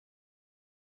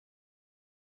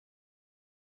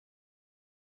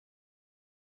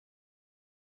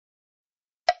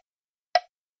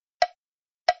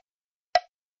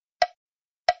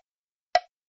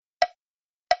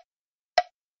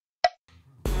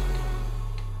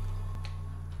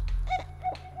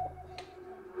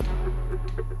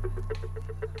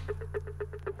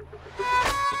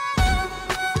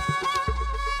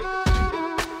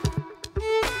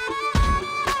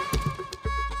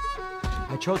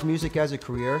chose music as a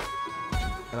career,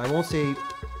 and I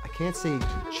can't say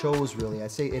chose really, I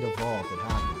say it evolved, it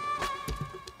happened.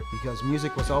 Because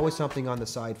music was always something on the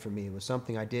side for me. It was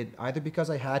something I did either because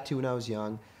I had to when I was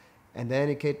young, and then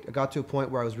it got to a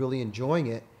point where I was really enjoying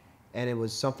it, and it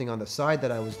was something on the side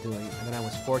that I was doing, and then I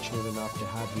was fortunate enough to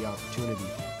have the opportunity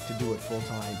to do it full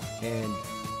time. And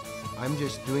I'm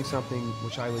just doing something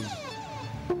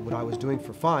what I was doing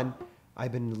for fun.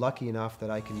 I've been lucky enough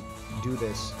that I can do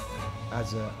this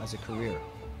as a career.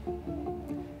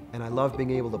 And I love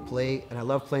being able to play, and I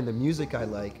love playing the music I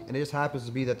like, and it just happens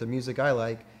to be that the music I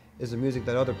like is the music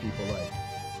that other people like.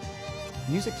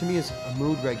 Music to me is a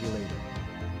mood regulator,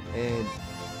 and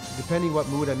depending what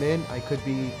mood I'm in, I could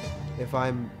be, if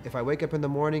I wake up in the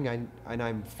morning and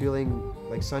I'm feeling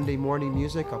like Sunday morning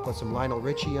music, I'll put some Lionel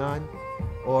Richie on,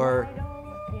 or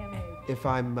if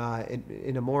I'm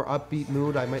in a more upbeat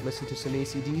mood, I might listen to some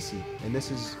AC/DC. And this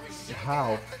is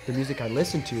how the music I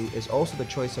listen to is also the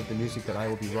choice of the music that I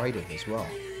will be writing as well.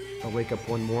 If I wake up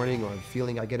one morning or I'm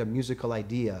feeling I get a musical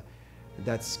idea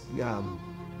that's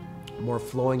more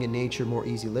flowing in nature, more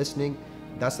easy listening,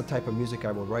 that's the type of music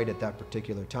I will write at that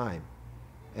particular time.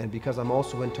 And because I'm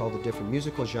also into all the different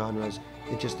musical genres,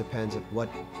 it just depends at what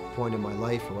point in my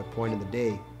life or what point in the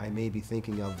day I may be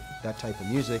thinking of that type of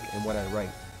music and what I write.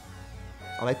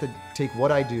 I like to take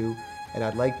what I do and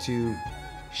I'd like to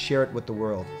share it with the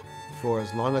world for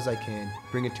as long as I can,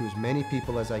 bring it to as many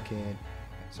people as I can,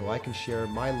 so I can share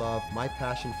my love, my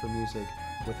passion for music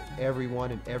with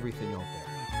everyone and everything out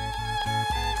there.